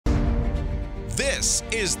This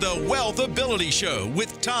is the Wealth Ability Show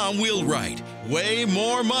with Tom Wheelwright. Way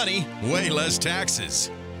more money, way less taxes.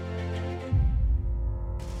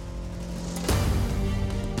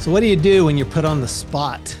 So what do you do when you're put on the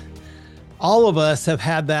spot? All of us have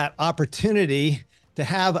had that opportunity to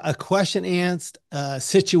have a question asked, a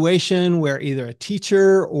situation where either a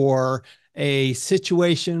teacher or a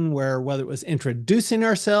situation where whether it was introducing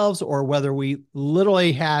ourselves or whether we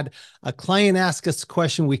literally had a client ask us a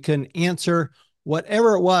question we couldn't answer,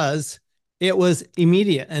 whatever it was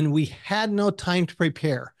immediate and we had no time to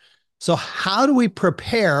prepare. So how do we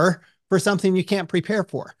prepare for something you can't prepare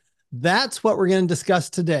for? That's what we're going to discuss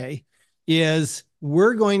today.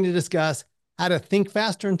 We're going to discuss how to think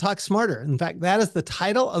faster and talk smarter. In fact, that is the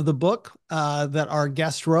title of the book that our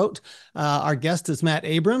guest wrote. Our guest is Matt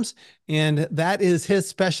Abrams, and that is his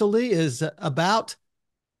specialty, is about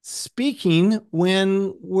speaking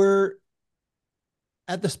when we're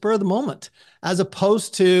at the spur of the moment, as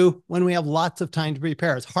opposed to when we have lots of time to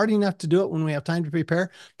prepare. It's hard enough to do it when we have time to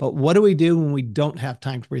prepare, but what do we do when we don't have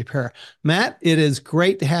time to prepare? Matt, it is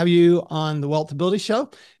great to have you on the Wealth Ability Show.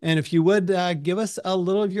 And if you would give us a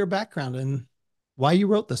little of your background and why you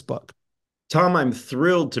wrote this book. Tom, I'm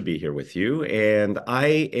thrilled to be here with you. And I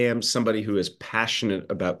am somebody who is passionate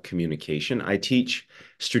about communication. I teach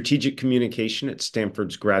strategic communication at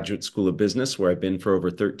Stanford's Graduate School of Business, where I've been for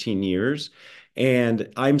over 13 years. And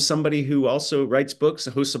I'm somebody who also writes books,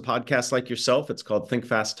 hosts a podcast like yourself. It's called Think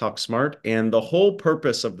Fast, Talk Smart. And the whole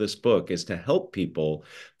purpose of this book is to help people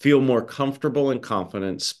feel more comfortable and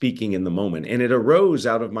confident speaking in the moment. And it arose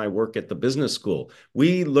out of my work at the business school.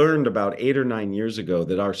 We learned about 8 or 9 years ago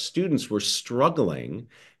that our students were struggling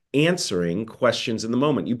answering questions in the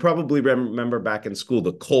moment. You probably remember back in school,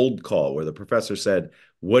 the cold call where the professor said,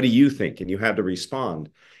 "What do you think?" And you had to respond.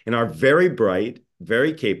 And our very bright,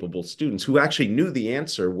 very capable students who actually knew the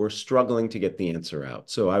answer were struggling to get the answer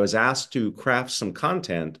out. So I was asked to craft some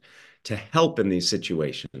content to help in these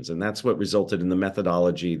situations. And that's what resulted in the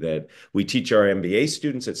methodology that we teach our MBA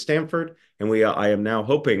students at Stanford. And I am now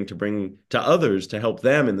hoping to bring to others to help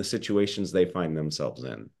them in the situations they find themselves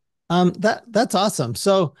in. That's awesome.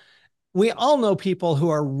 So we all know people who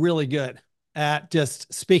are really good at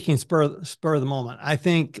just speaking spur of the moment. I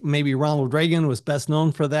think maybe Ronald Reagan was best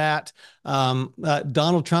known for that.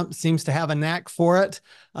 Donald Trump seems to have a knack for it.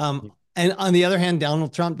 And on the other hand,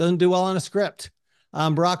 Donald Trump doesn't do well on a script.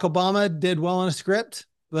 Barack Obama did well on a script,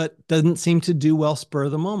 but doesn't seem to do well spur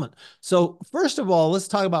of the moment. So first of all, let's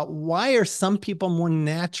talk about why are some people more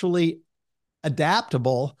naturally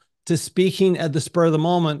adaptable to speaking at the spur of the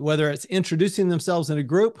moment, whether it's introducing themselves in a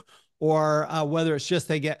group or whether it's just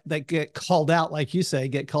they get called out, like you say,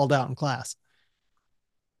 get called out in class?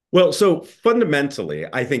 Well, so fundamentally,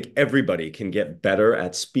 I think everybody can get better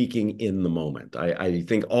at speaking in the moment. I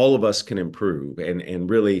think all of us can improve and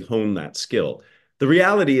really hone that skill. The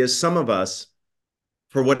reality is some of us,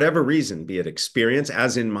 for whatever reason, be it experience,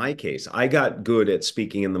 as in my case, I got good at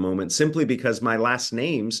speaking in the moment simply because my last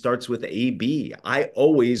name starts with AB. I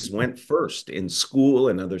always went first in school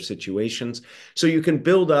and other situations. So you can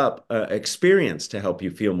build up experience to help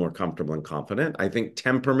you feel more comfortable and confident. I think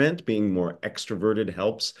temperament, being more extroverted,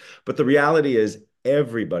 helps. But the reality is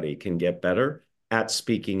everybody can get better at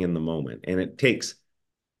speaking in the moment. And it takes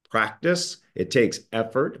practice, it takes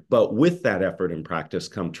effort, but with that effort and practice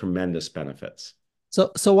come tremendous benefits.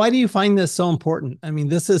 So why do you find this so important? I mean,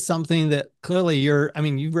 this is something that clearly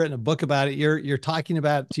you've written a book about it. You're talking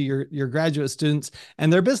about it to your graduate students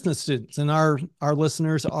and their business students, and our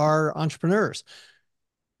listeners are entrepreneurs.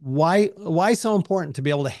 Why so important to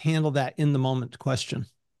be able to handle that in the moment question?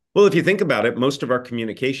 Well, if you think about it, most of our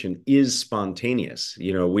communication is spontaneous.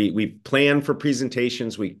 You know, we plan for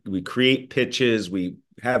presentations, we create pitches, we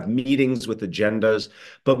have meetings with agendas,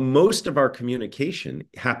 but most of our communication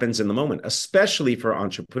happens in the moment, especially for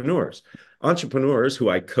entrepreneurs. Entrepreneurs who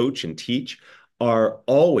I coach and teach are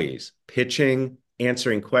always pitching,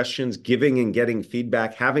 answering questions, giving and getting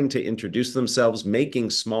feedback, having to introduce themselves,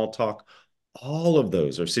 making small talk. All of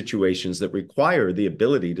those are situations that require the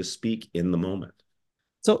ability to speak in the moment.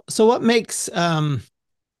 So what makes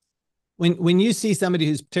when you see somebody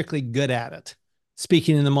who's particularly good at it,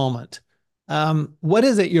 speaking in the moment, what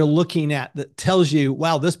is it you're looking at that tells you,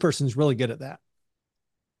 wow, this person's really good at that?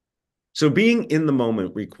 So being in the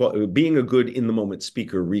moment, being a good in the moment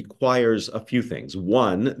speaker requires a few things.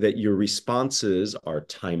 One, that your responses are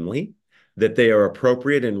timely, that they are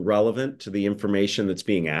appropriate and relevant to the information that's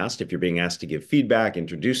being asked. If you're being asked to give feedback,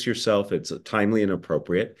 introduce yourself, it's timely and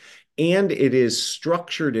appropriate. And it is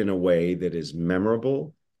structured in a way that is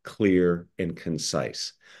memorable, clear, and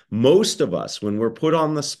concise. Most of us, when we're put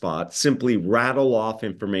on the spot, simply rattle off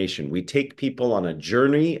information. We take people on a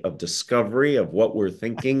journey of discovery of what we're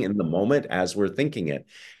thinking in the moment as we're thinking it.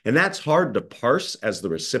 And that's hard to parse as the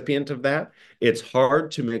recipient of that. It's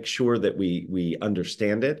hard to make sure that we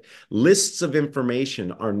understand it. Lists of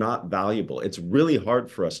information are not valuable. It's really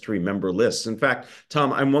hard for us to remember lists. In fact,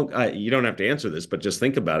 Tom, you don't have to answer this, but just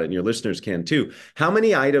think about it, and your listeners can too. How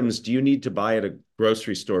many items do you need to buy at a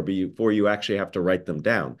grocery store before you actually have to write them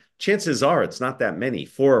down? Chances are it's not that many,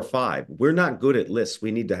 4 or 5. We're not good at lists.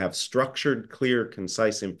 We need to have structured, clear,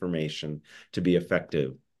 concise information to be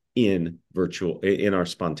effective in our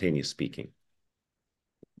spontaneous speaking.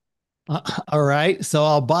 All right. So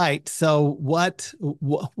I'll bite. So what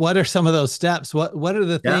are some of those steps? What are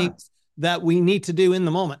the things that we need to do in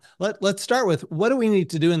the moment? Let's start with, what do we need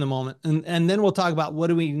to do in the moment? And then we'll talk about what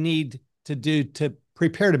do we need to do to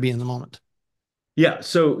prepare to be in the moment. Yeah.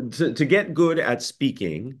 So to get good at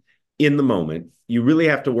speaking in the moment, you really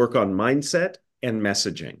have to work on mindset and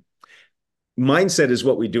messaging. Mindset is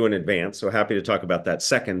what we do in advance, so happy to talk about that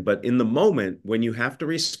second. But in the moment, when you have to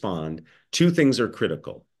respond, 2 things are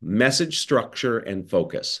critical: message structure and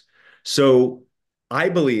focus. So I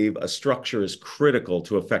believe a structure is critical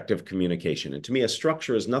to effective communication. And to me, a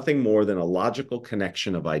structure is nothing more than a logical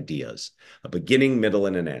connection of ideas, a beginning, middle,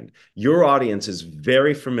 and an end. Your audience is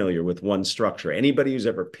very familiar with one structure. Anybody who's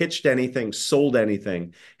ever pitched anything, sold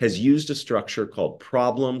anything, has used a structure called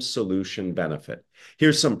problem, solution, benefit.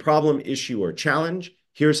 Here's some problem, issue, or challenge.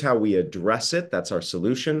 Here's how we address it. That's our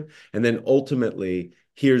solution. And then ultimately,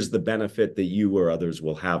 here's the benefit that you or others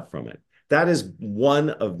will have from it. That is one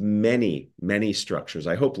of many, many structures.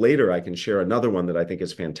 I hope later I can share another one that I think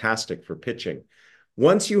is fantastic for pitching.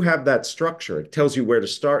 Once you have that structure, it tells you where to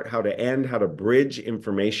start, how to end, how to bridge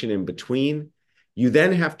information in between. You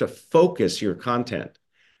then have to focus your content.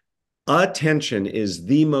 Attention is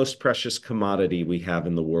the most precious commodity we have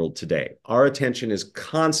in the world today. Our attention is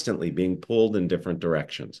constantly being pulled in different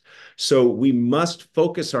directions. So we must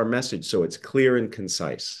focus our message so it's clear and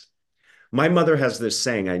concise. My mother has this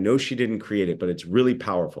saying, I know she didn't create it, but it's really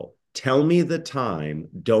powerful. Tell me the time,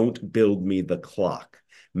 don't build me the clock.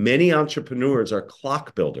 Many entrepreneurs are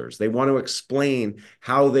clock builders. They want to explain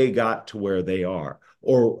how they got to where they are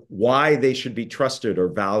or why they should be trusted or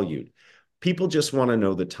valued. People just want to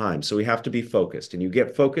know the time. So we have to be focused. And you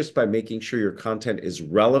get focused by making sure your content is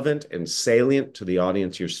relevant and salient to the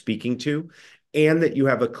audience you're speaking to, and that you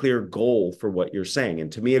have a clear goal for what you're saying. And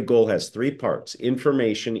to me, a goal has 3 parts: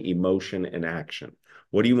 information, emotion, and action.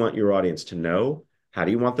 What do you want your audience to know? How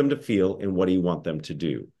do you want them to feel? And what do you want them to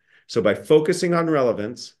do? So by focusing on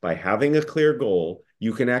relevance, by having a clear goal,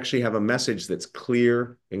 you can actually have a message that's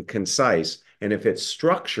clear and concise. And if it's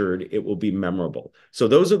structured, it will be memorable. So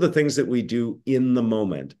those are the things that we do in the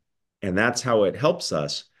moment. And that's how it helps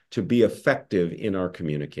us to be effective in our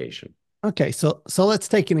communication. Okay. So let's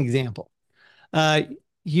take an example.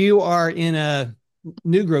 You are in a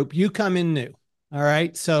new group, you come in new. All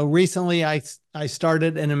right. So recently I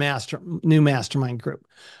started in a new mastermind group.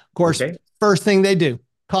 Of course, First thing they do,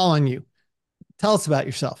 call on you. Tell us about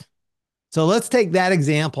yourself. So let's take that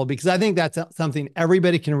example, because I think that's something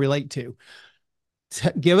everybody can relate to.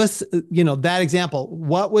 Give us, that example.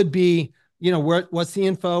 What would be, what's the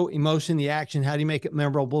info, emotion, the action? How do you make it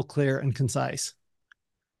memorable, clear, and concise?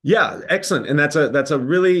 Yeah, excellent. And that's a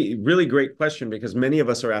really, really great question, because many of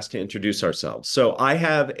us are asked to introduce ourselves. So I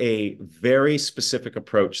have a very specific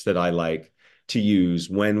approach that I like to use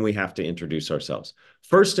when we have to introduce ourselves.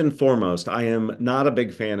 First and foremost, I am not a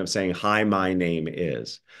big fan of saying, hi, my name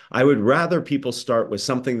is. I would rather people start with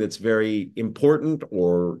something that's very important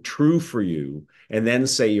or true for you, and then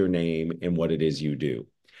say your name and what it is you do.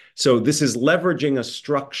 So this is leveraging a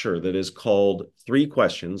structure that is called 3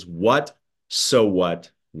 questions: what, so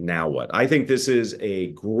what, now what. I think this is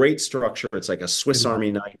a great structure. It's like a Swiss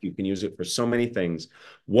Army knife. You can use it for so many things.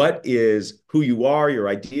 What is who you are, your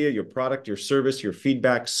idea, your product, your service, your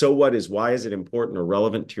feedback. So what is why is it important or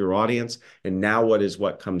relevant to your audience? And now what is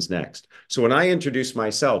what comes next. So when I introduce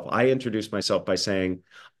myself by saying,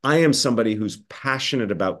 I am somebody who's passionate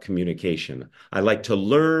about communication. I like to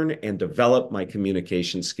learn and develop my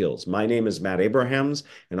communication skills. My name is Matt Abrahams,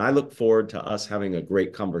 and I look forward to us having a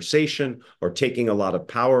great conversation or taking a lot of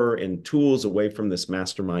power and tools away from this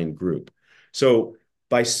mastermind group. So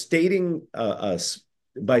by starting with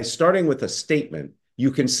a statement, you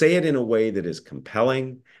can say it in a way that is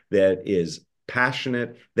compelling, that is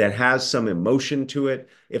passionate, that has some emotion to it.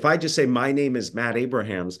 If I just say, my name is Matt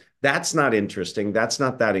Abrahams, that's not interesting. That's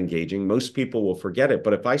not that engaging. Most people will forget it.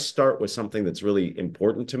 But if I start with something that's really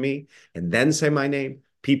important to me and then say my name,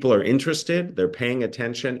 People are interested, they're paying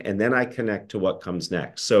attention, and then I connect to what comes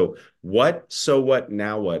next. So what,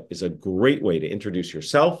 now what is a great way to introduce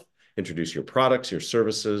yourself, introduce your products, your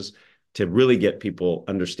services, to really get people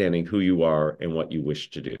understanding who you are and what you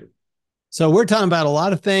wish to do. So we're talking about a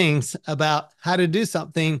lot of things about how to do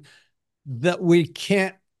something that we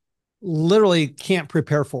literally can't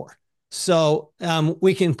prepare for. So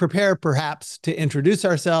we can prepare perhaps to introduce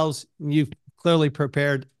ourselves. You've clearly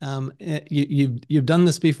prepared. You've done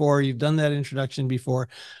this before. You've done that introduction before.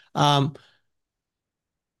 There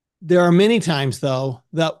are many times, though,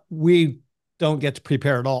 that we don't get to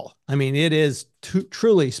prepare at all. I mean, it is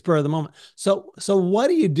truly spur of the moment. So what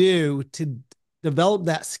do you do to develop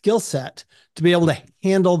that skill set to be able to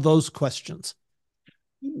handle those questions?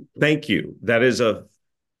 Thank you. That is a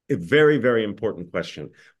very, very important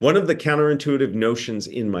question. One of the counterintuitive notions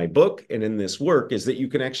in my book and in this work is that you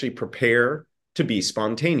can actually prepare to be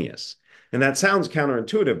spontaneous. And that sounds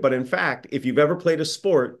counterintuitive, but in fact, if you've ever played a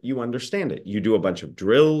sport, you understand it. You do a bunch of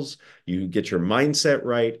drills, you get your mindset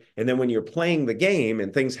right, and then when you're playing the game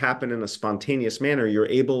and things happen in a spontaneous manner, you're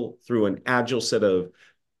able, through an agile set of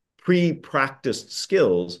pre-practiced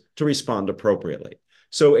skills, to respond appropriately.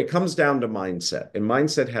 So it comes down to mindset, and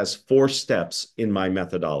mindset has 4 steps in my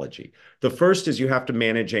methodology. The first is you have to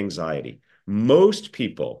manage anxiety. Most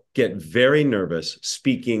people get very nervous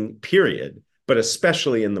speaking, period, but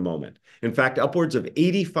especially in the moment. In fact, upwards of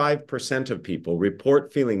 85% of people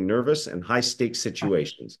report feeling nervous in high-stakes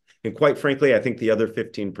situations. And quite frankly, I think the other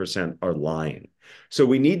 15% are lying. So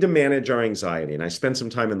we need to manage our anxiety. And I spent some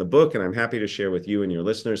time in the book, and I'm happy to share with you and your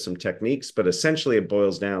listeners some techniques, but essentially it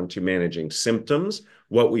boils down to managing symptoms,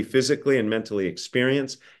 what we physically and mentally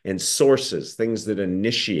experience, and sources, things that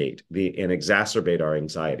initiate and exacerbate our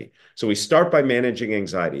anxiety. So we start by managing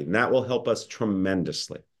anxiety, and that will help us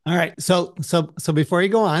tremendously. All right. So before you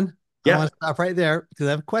go on, yeah. I want to stop right there because I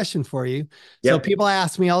have a question for you. So people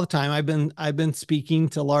ask me all the time. I've been speaking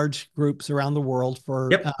to large groups around the world for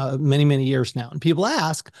many, many years now. And people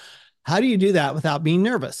ask, how do you do that without being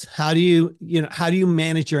nervous? How do you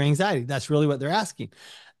manage your anxiety? That's really what they're asking.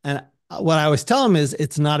 And what I always tell them is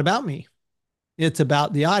it's not about me. It's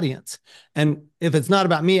about the audience. And if it's not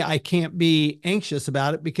about me, I can't be anxious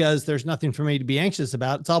about it because there's nothing for me to be anxious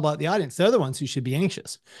about. It's all about the audience. They're the ones who should be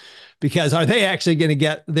anxious because are they actually going to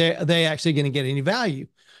get, they actually going to get any value?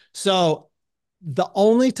 So the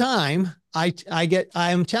only time I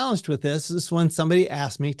am challenged with this is when somebody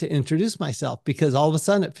asks me to introduce myself, because all of a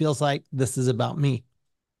sudden it feels like this is about me.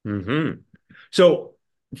 Mm-hmm. So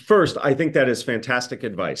first, I think that is fantastic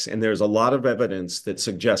advice. And there's a lot of evidence that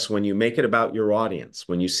suggests when you make it about your audience,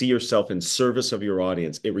 when you see yourself in service of your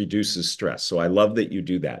audience, it reduces stress. So I love that you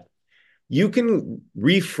do that. You can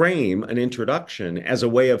reframe an introduction as a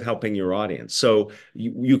way of helping your audience. So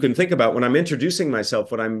you can think about, when I'm introducing myself,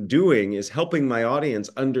 what I'm doing is helping my audience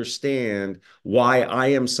understand why I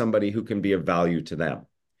am somebody who can be of value to them.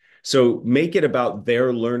 So make it about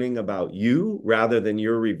their learning about you rather than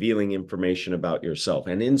you're revealing information about yourself.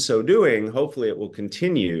 And in so doing, hopefully it will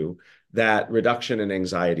continue that reduction in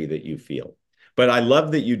anxiety that you feel. But I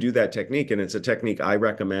love that you do that technique, and it's a technique I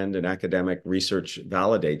recommend, and academic research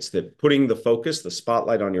validates that putting the focus, the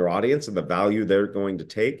spotlight on your audience and the value they're going to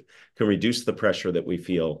take can reduce the pressure that we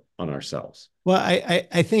feel on ourselves. Well,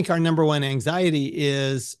 I think our number one anxiety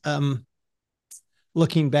is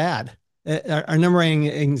looking bad. Our number one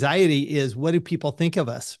anxiety is, what do people think of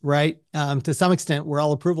us, right? To some extent, we're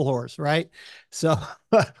all approval whores, right? So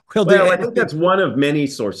I think that's one of many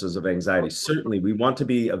sources of anxiety. Certainly, we want to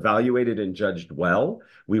be evaluated and judged well.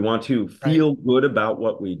 We want to feel good about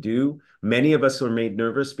what we do. Many of us are made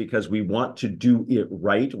nervous because we want to do it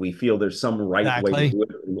right. We feel there's some right way to do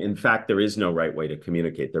it. In fact, there is no right way to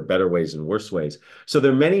communicate. There are better ways and worse ways. So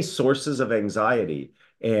there are many sources of anxiety.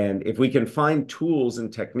 And if we can find tools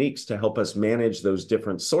and techniques to help us manage those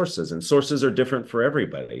different sources, and sources are different for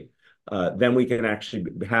everybody, then we can actually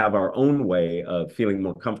have our own way of feeling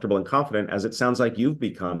more comfortable and confident, as it sounds like you've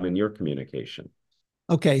become in your communication.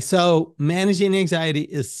 Okay, so managing anxiety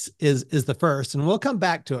is the first, and we'll come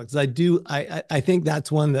back to it because I think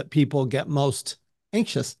that's one that people get most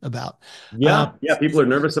anxious about. Yeah, people are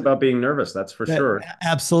nervous about being nervous. That's for sure.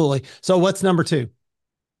 Absolutely. So what's number 2?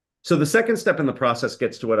 So the second step in the process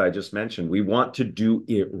gets to what I just mentioned. We want to do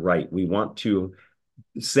it right. We want to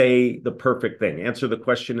say the perfect thing, answer the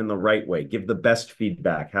question in the right way, give the best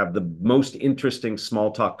feedback, have the most interesting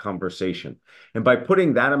small talk conversation. And by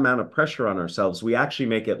putting that amount of pressure on ourselves, we actually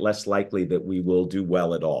make it less likely that we will do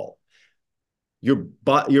well at all.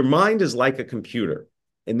 Your mind is like a computer.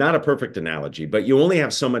 and not a perfect analogy, but you only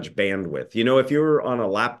have so much bandwidth. You know, if you're on a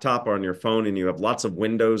laptop or on your phone and you have lots of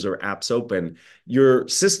windows or apps open, your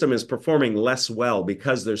system is performing less well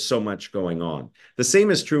because there's so much going on. The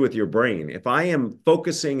same is true with your brain. If I am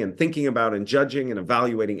focusing and thinking about and judging and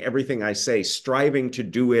evaluating everything I say, striving to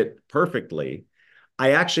do it perfectly,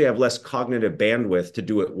 I actually have less cognitive bandwidth to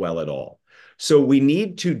do it well at all. So we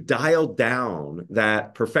need to dial down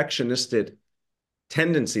that perfectionistic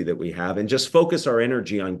tendency that we have and just focus our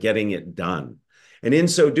energy on getting it done. And in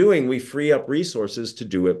so doing, we free up resources to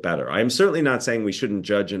do it better. I'm certainly not saying we shouldn't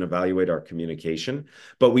judge and evaluate our communication,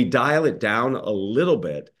 but we dial it down a little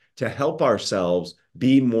bit to help ourselves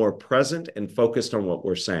be more present and focused on what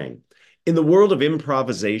we're saying. In the world of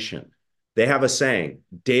improvisation, they have a saying,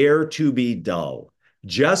 dare to be dull.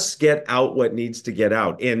 Just get out what needs to get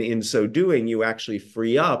out. And in so doing, you actually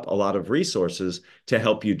free up a lot of resources to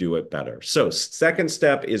help you do it better. So second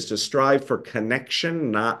step is to strive for connection,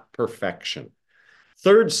 not perfection.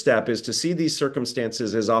 Third step is to see these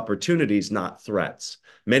circumstances as opportunities, not threats.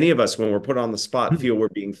 Many of us, when we're put on the spot, feel we're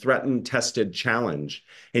being threatened, tested, challenged.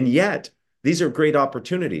 And yet, these are great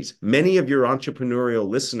opportunities. Many of your entrepreneurial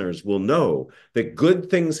listeners will know that good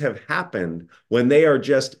things have happened when they are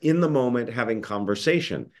just in the moment having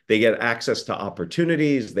conversation. They get access to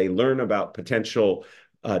opportunities. They learn about potential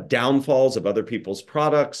downfalls of other people's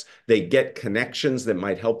products. They get connections that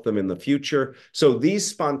might help them in the future. So these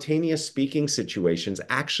spontaneous speaking situations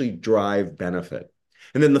actually drive benefit.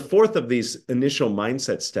 And then the fourth of these initial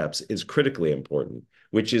mindset steps is critically important,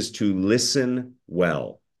 which is to listen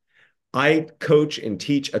well. I coach and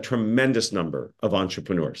teach a tremendous number of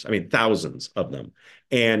entrepreneurs. I mean, thousands of them.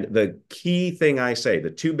 And the key thing I say,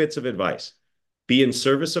 the two bits of advice, be in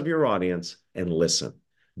service of your audience and listen.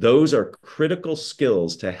 Those are critical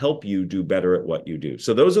skills to help you do better at what you do.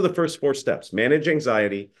 So those are the first four steps. Manage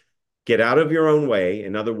anxiety, get out of your own way.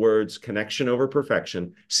 In other words, connection over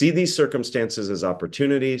perfection. See these circumstances as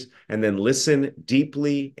opportunities, and then listen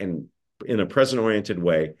deeply and in a present-oriented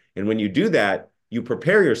way. And when you do that, you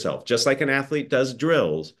prepare yourself, just like an athlete does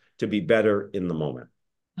drills, to be better in the moment.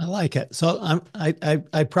 I like it. So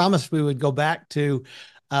I promised we would go back to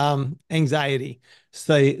anxiety.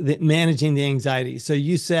 So managing the anxiety. So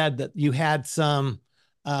you said that you had some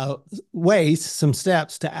ways, some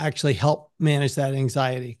steps to actually help manage that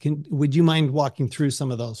anxiety. Would you mind walking through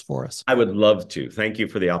some of those for us? I would love to. Thank you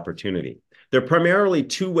for the opportunity. There are primarily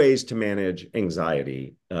two ways to manage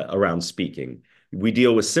anxiety around speaking. We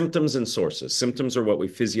deal with symptoms and sources. Symptoms are what we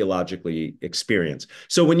physiologically experience.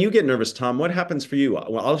 So when you get nervous, Tom, what happens for you?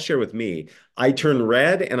 Well, I'll share with me. I turn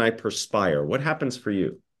red and I perspire. What happens for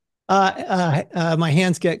you? My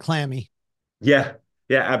hands get clammy. Yeah,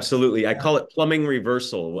 absolutely. I call it plumbing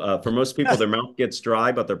reversal. For most people, their mouth gets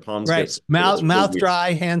dry, but their palms get mouth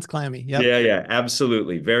dry, hands clammy. Yep. Yeah,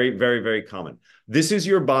 absolutely. Very, very, very common. This is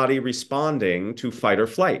your body responding to fight or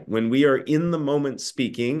flight. When we are in the moment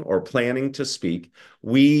speaking or planning to speak,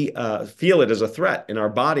 we feel it as a threat, and our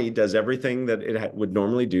body does everything that it would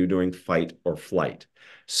normally do during fight or flight.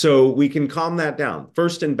 So we can calm that down.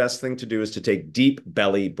 First and best thing to do is to take deep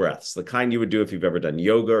belly breaths, the kind you would do if you've ever done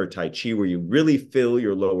yoga or Tai Chi, where you really fill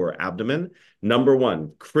your lower abdomen. Number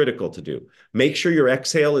one, critical to do. Make sure your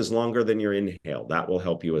exhale is longer than your inhale. That will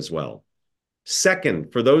help you as well.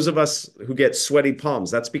 Second, for those of us who get sweaty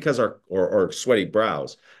palms, that's because or sweaty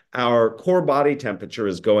brows, our core body temperature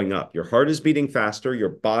is going up. Your heart is beating faster. Your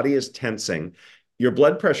body is tensing. Your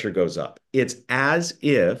blood pressure goes up. It's as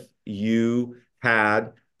if you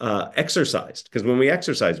had exercised, because when we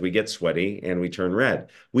exercise, we get sweaty and we turn red.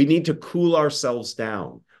 We need to cool ourselves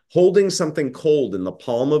down. Holding something cold in the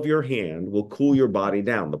palm of your hand will cool your body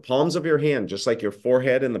down. The palms of your hand, just like your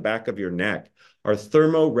forehead and the back of your neck, are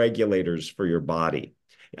thermoregulators for your body.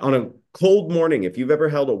 On a cold morning, if you've ever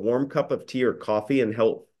held a warm cup of tea or coffee and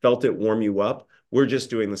felt it warm you up, we're just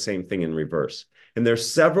doing the same thing in reverse. And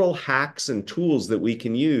there's several hacks and tools that we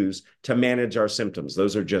can use to manage our symptoms.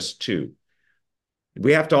 Those are just two.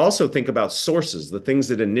 We have to also think about sources, the things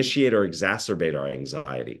that initiate or exacerbate our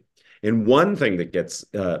anxiety. And one thing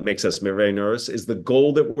that makes us very nervous is the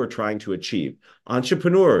goal that we're trying to achieve.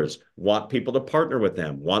 Entrepreneurs want people to partner with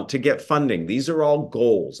them, want to get funding. These are all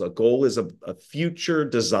goals. A goal is a future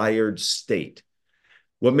desired state.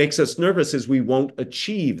 What makes us nervous is we won't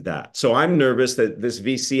achieve that. So I'm nervous that this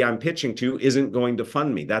VC I'm pitching to isn't going to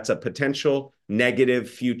fund me. That's a potential negative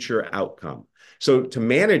future outcome. So to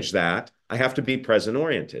manage that, I have to be present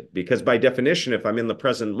oriented, because by definition, if I'm in the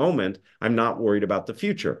present moment, I'm not worried about the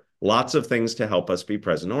future. Lots of things to help us be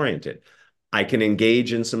present oriented. I can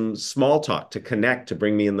engage in some small talk to connect, to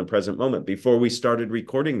bring me in the present moment. Before we started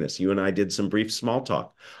recording this, you and I did some brief small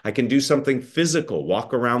talk. I can do something physical,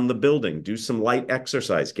 walk around the building, do some light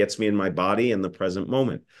exercise, gets me in my body in the present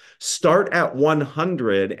moment. Start at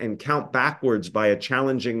 100 and count backwards by a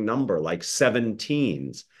challenging number like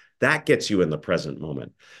 17s. That gets you in the present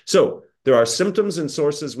moment. So there are symptoms and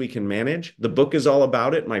sources we can manage. The book is all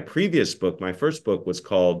about it. My previous book, my first book, was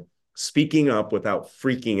called Speaking Up Without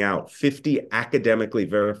Freaking Out, 50 academically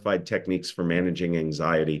verified techniques for managing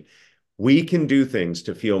anxiety. We can do things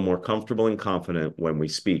to feel more comfortable and confident when we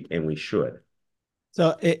speak, and we should.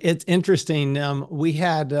 So it's interesting. We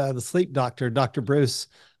had the sleep doctor, Dr. Bruce,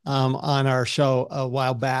 on our show a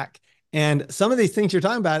while back. And some of these things you're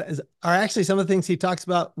talking about are actually some of the things he talks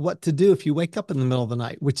about what to do if you wake up in the middle of the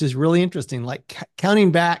night, which is really interesting. Like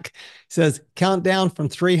counting back, says count down from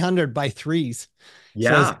 300 by threes.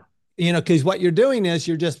 Yeah. Says, because what you're doing is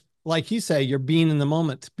you're just, like you say, you're being in the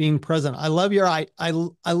moment, being present. I love I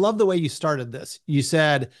love the way you started this. You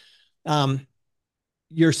said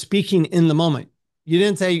you're speaking in the moment. You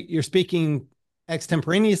didn't say you're speaking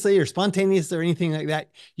extemporaneously or spontaneously or anything like that.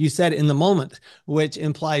 You said in the moment, which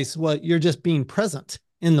implies, well, you're just being present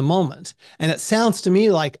in the moment. And it sounds to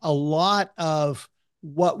me like a lot of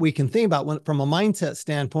what we can think about from a mindset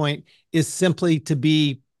standpoint is simply to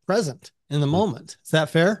be present in the moment. Is that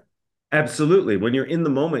fair? Absolutely. When you're in the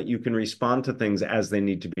moment, you can respond to things as they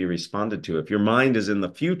need to be responded to. If your mind is in the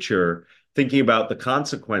future, thinking about the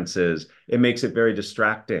consequences, it makes it very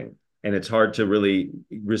distracting. And it's hard to really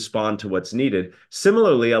respond to what's needed.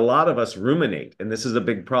 Similarly, a lot of us ruminate, and this is a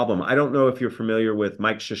big problem. I don't know if you're familiar with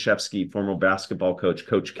Mike Krzyzewski, former basketball coach,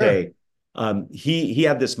 Coach K. He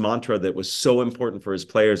had this mantra that was so important for his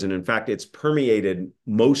players. And in fact, it's permeated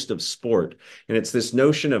most of sport. And it's this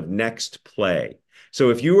notion of next play. So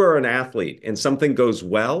if you are an athlete and something goes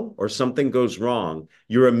well or something goes wrong,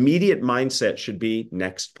 your immediate mindset should be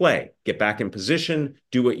next play. Get back in position,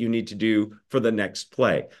 do what you need to do for the next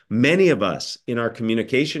play. Many of us in our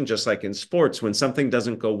communication, just like in sports, when something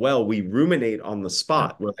doesn't go well, we ruminate on the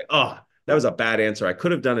spot. We're like, oh, that was a bad answer. I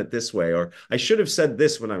could have done it this way, or I should have said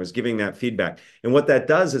this when I was giving that feedback. And what that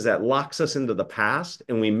does is that locks us into the past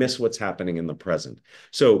and we miss what's happening in the present.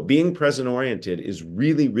 So being present oriented is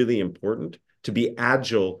really, really important to be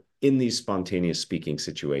agile in these spontaneous speaking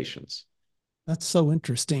situations. That's so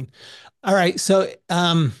interesting. All right. So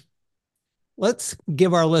let's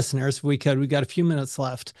give our listeners, if we could, we got a few minutes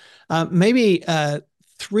left, maybe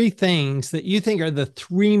three things that you think are the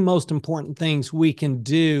three most important things we can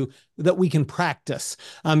do that we can practice.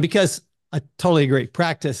 Because I totally agree.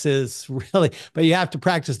 Practice is really, but you have to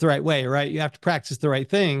practice the right way, right? You have to practice the right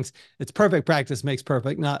things. It's perfect practice makes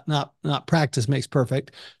perfect, not practice makes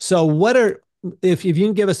perfect. So what are, if you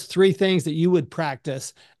can give us three things that you would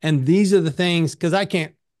practice, and these are the things, because I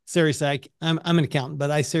can't, seriously, I'm an accountant,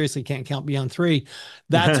 but I seriously can't count beyond three.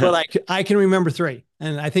 That's what I can remember three.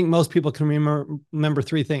 And I think most people can remember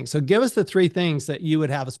three things. So give us the three things that you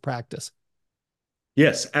would have us practice.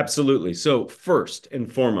 Yes, absolutely. So first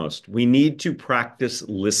and foremost, we need to practice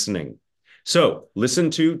listening. So listen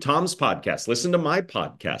to Tom's podcast, listen to my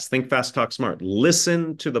podcast, Think Fast, Talk Smart,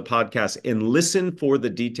 listen to the podcast and listen for the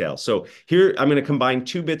details. So here, I'm going to combine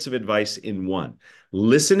two bits of advice in one.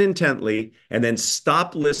 Listen intently and then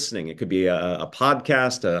stop listening. It could be a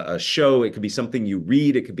podcast, a show. It could be something you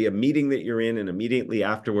read. It could be a meeting that you're in and immediately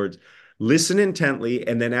afterwards. Listen intently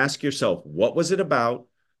and then ask yourself, what was it about?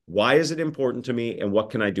 Why is it important to me? And what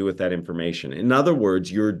can I do with that information? In other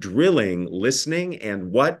words, you're drilling, listening,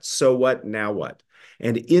 and what, so what, now what?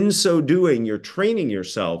 And in so doing, you're training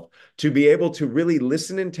yourself to be able to really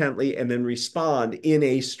listen intently and then respond in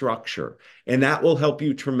a structure. And that will help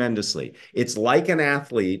you tremendously. It's like an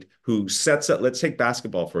athlete who sets up, let's take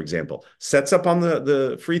basketball, for example, sets up on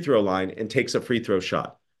the free throw line and takes a free throw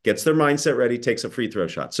shot, gets their mindset ready, takes a free throw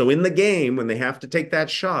shot. So in the game, when they have to take that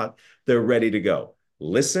shot, they're ready to go.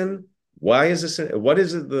 Listen. Why is this? What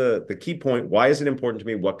is the key point? Why is it important to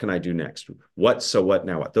me? What can I do next? What, so what,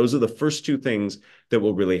 now what? Those are the first two things that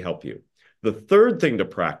will really help you. The third thing to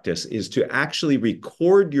practice is to actually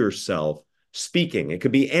record yourself speaking. It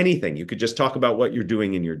could be anything. You could just talk about what you're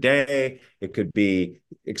doing in your day. It could be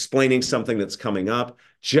explaining something that's coming up.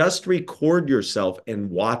 Just record yourself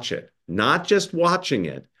and watch it. Not just watching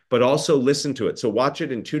it, but also listen to it. So watch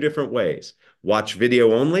it in two different ways. Watch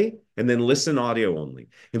video only and then listen audio only.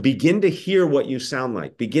 And begin to hear what you sound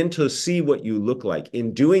like. Begin to see what you look like.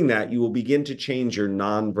 In doing that, you will begin to change your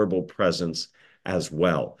nonverbal presence as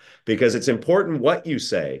well. Because it's important what you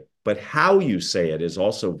say, but how you say it is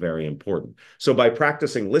also very important. So by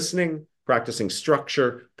practicing listening, practicing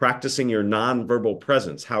structure, practicing your nonverbal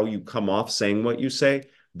presence, how you come off saying what you say.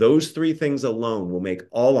 Those three things alone will make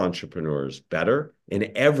all entrepreneurs better and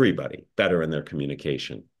everybody better in their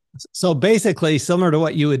communication. So basically, similar to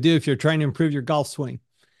what you would do if you're trying to improve your golf swing.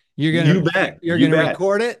 You're gonna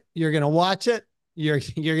record it, you're gonna watch it,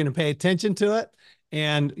 you're gonna pay attention to it,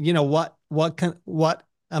 and you know what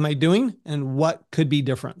am I doing and what could be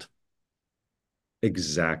different.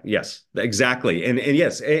 Exactly. Yes, exactly. And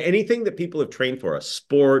yes, anything that people have trained for, a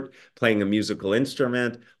sport, playing a musical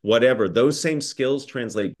instrument, whatever, those same skills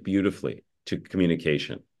translate beautifully to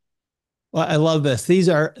communication. Well, I love this. These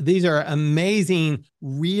are amazing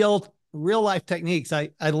real life techniques.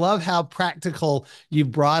 I love how practical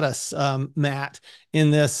you've brought us, Matt,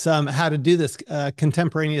 in this, how to do this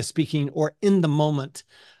contemporaneous speaking or in the moment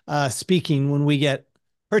speaking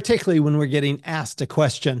particularly when we're getting asked a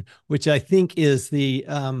question, which I think is the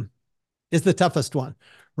toughest one,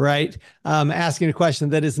 right? Asking a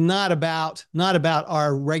question that is not about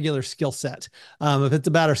our regular skill set. If it's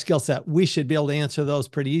about our skill set, we should be able to answer those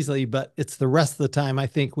pretty easily, but it's the rest of the time I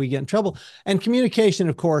think we get in trouble. And communication,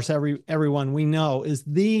 of course, everyone we know, is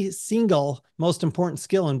the single most important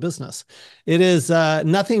skill in business. It is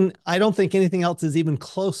nothing, I don't think anything else is even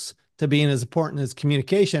close to being as important as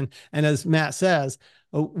communication. And as Matt says,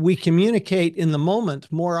 we communicate in the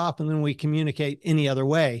moment more often than we communicate any other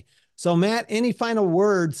way. So Matt, any final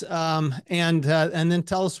words, and then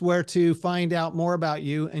tell us where to find out more about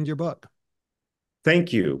you and your book.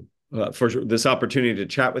 Thank you for this opportunity to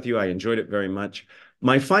chat with you. I enjoyed it very much.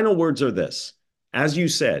 My final words are this. As you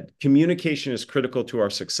said, communication is critical to our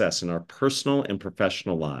success in our personal and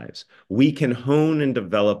professional lives. We can hone and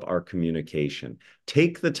develop our communication.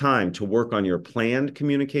 Take the time to work on your planned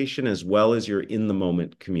communication as well as your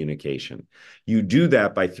in-the-moment communication. You do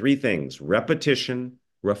that by three things: repetition,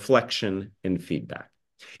 reflection, and feedback.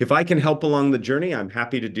 If I can help along the journey, I'm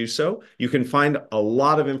happy to do so. You can find a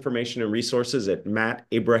lot of information and resources at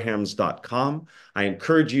mattabrahams.com. I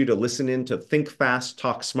encourage you to listen in to Think Fast,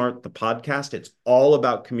 Talk Smart, the podcast. It's all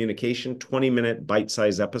about communication, 20-minute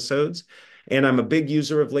bite-sized episodes. And I'm a big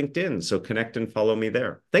user of LinkedIn, so connect and follow me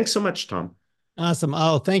there. Thanks so much, Tom. Awesome.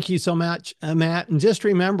 Oh, thank you so much, Matt. And just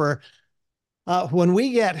remember, when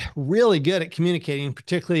we get really good at communicating,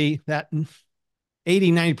 particularly that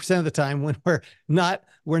 80-90% of the time when we're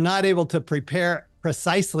not able to prepare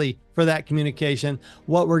precisely for that communication,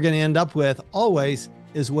 what we're going to end up with always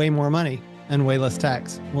is way more money and way less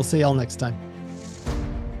tax. We'll see y'all next time.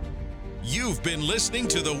 You've been listening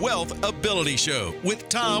to the Wealth Ability Show with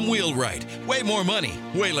Tom Wheelwright. Way more money,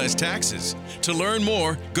 way less taxes. To learn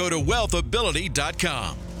more, go to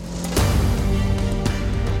wealthability.com.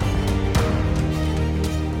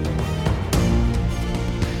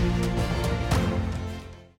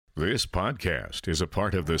 This podcast is a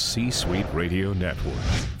part of the C-Suite Radio Network.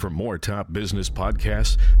 For more top business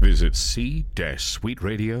podcasts, visit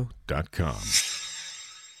c-suiteradio.com.